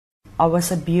I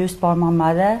was abused by my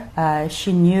mother.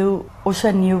 She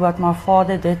also knew what my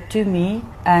father did to me,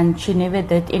 and she never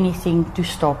did anything to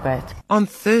stop it. On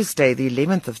Thursday, the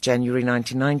 11th of January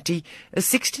 1990, a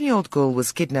 16-year-old girl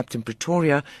was kidnapped in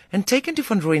Pretoria and taken to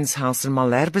Van Rooyen's house in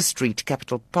Malherbe Street,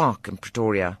 Capital Park in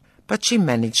Pretoria. But she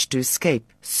managed to escape.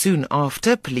 Soon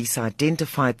after, police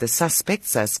identified the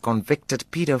suspects as convicted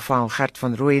paedophile Gert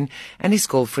van Rooyen and his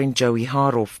girlfriend Joey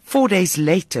Haarhoff. 4 days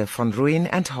later, Van Rooyen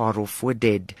and Haarhoff were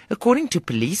dead. According to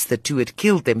police, the two had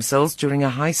killed themselves during a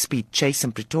high-speed chase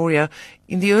in Pretoria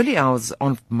in the early hours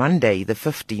on Monday, the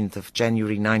 15th of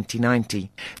January 1990.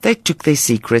 They took their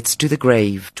secrets to the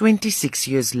grave. 26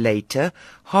 years later,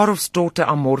 Haarhoff's daughter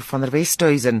Amor van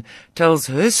Westhuyzen tells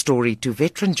her story to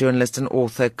veteran journalist and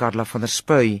author Alet van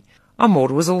Rensburg. Amor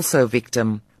was also a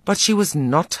victim, but she was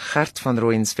not Gert van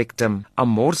Rooyen's victim.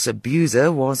 Amor's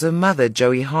abuser was her mother,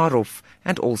 Joey Haarhoff,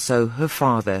 and also her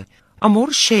father.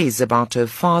 Amor shares about her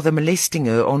father molesting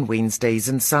her on Wednesdays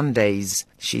and Sundays.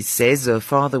 She says her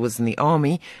father was in the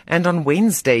army, and on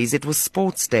Wednesdays it was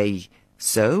sports day,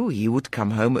 so he would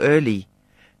come home early.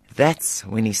 That's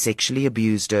when he sexually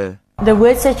abused her. The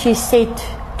words that she said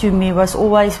to me was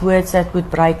always words that would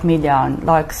break me down,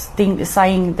 like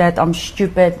saying that I'm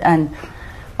stupid and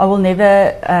I will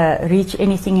never reach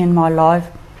anything in my life.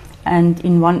 And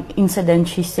in one incident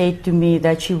she said to me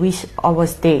that she wished I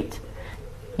was dead.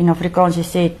 In Afrikaans she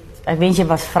said, "Ek wens jy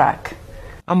was vrek."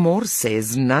 Amor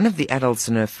says none of the adults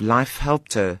in her life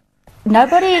helped her.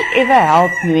 Nobody ever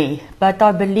helped me, but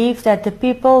I believe that the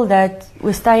people that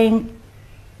were staying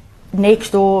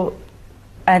next door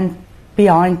and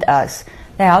behind us,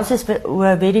 the houses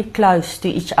were very close to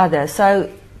each other, so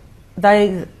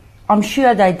I'm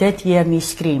sure they did hear me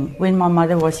scream when my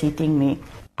mother was hitting me.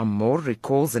 Amor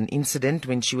recalls an incident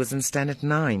when she was in Standard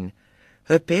 9.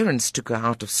 Her parents took her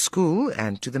out of school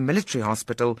and to the military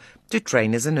hospital to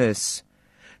train as a nurse.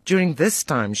 During this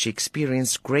time, she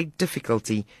experienced great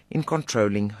difficulty in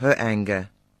controlling her anger.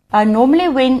 Normally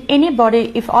when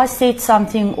anybody, if I said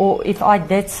something or if I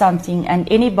did something and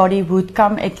anybody would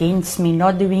come against me,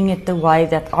 not doing it the way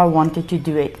that I wanted to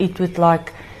do it, it would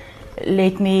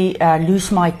let me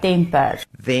lose my temper.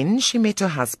 Then she met her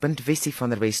husband, Alet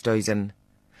van Rensburg.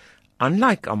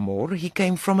 Unlike Amor, he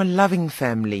came from a loving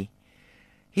family.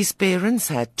 His parents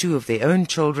had 2 of their own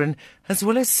children, as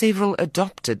well as several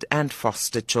adopted and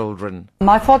foster children.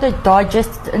 My father died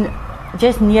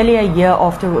just nearly a year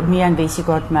after me and Wessie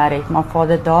got married. My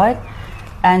father died,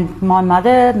 and my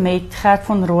mother met Gert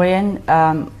van Rooyen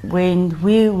when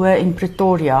we were in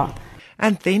Pretoria.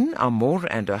 And then Amor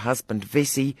and her husband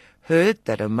Wessie heard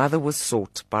that her mother was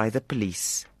sought by the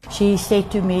police. She said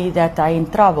to me that I'm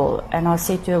in trouble, and I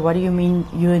said to her, "What do you mean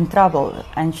you're in trouble?"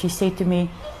 And she said to me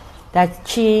that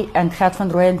she and Gert van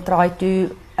Rooyen tried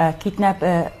to kidnap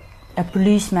a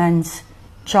policeman's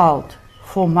child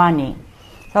for money.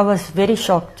 So I was very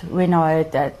shocked when I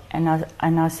heard that,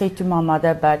 and I said to my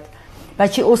mother,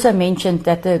 but she also mentioned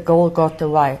that the girl got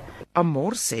away.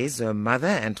 Amor says her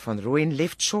mother and Van Rooyen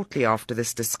left shortly after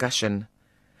this discussion.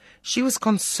 She was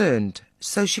concerned,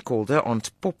 so she called her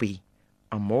Aunt Poppy.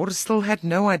 Amor still had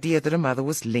no idea that her mother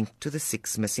was linked to the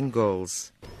 6 missing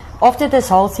girls. After this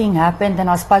whole thing happened, and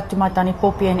I spoke to my Tannie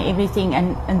Poppy and everything,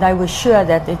 and they were sure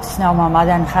that it's now my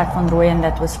mother and Gert van Rooyen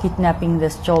that was kidnapping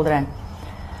these children.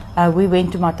 We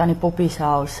went to my Tannie Poppy's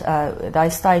house. They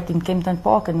stayed in Kempton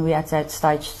Park, and we at that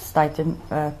stage stayed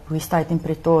in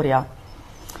Pretoria.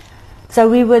 So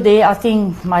we were there, I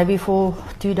think, maybe for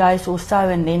 2 days or so,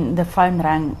 and then the phone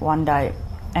rang one day,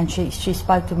 and she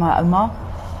spoke to my Oma,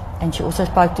 and she also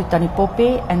spoke to Tannie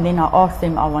Poppy, and then I asked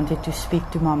them I wanted to speak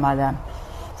to my mother.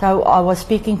 So I was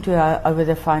speaking to her over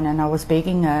the phone, and I was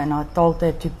begging her, and I told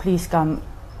her to please come,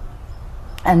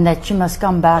 and that she must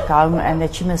come back home, and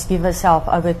that she must give herself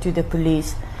over to the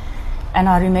police. And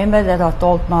I remember that I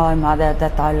told my mother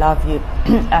that I love you,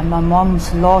 and my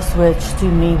mom's last words to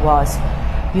me was,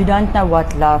 "You don't know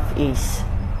what love is."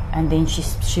 And then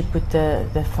she put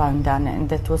the phone down, and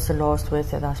that was the last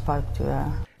words that I spoke to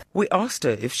her. We asked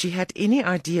her if she had any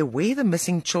idea where the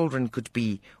missing children could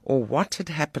be or what had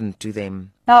happened to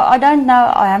them. Now, I don't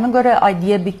know. I haven't got an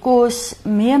idea, because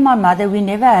me and my mother, we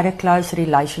never had a close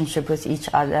relationship with each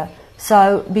other.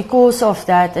 So because of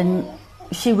that, and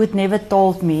she would never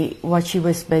told me what she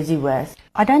was busy with.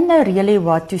 I don't know really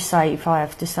what to say, if I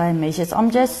have to say a message.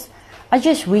 I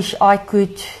just wish I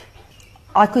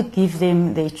could give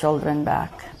them their children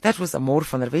back. That was Amor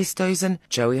van Westhuyzen,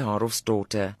 Joey Haarhoff's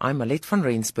daughter. I'm Alet van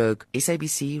Rensburg,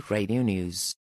 SABC Radio News.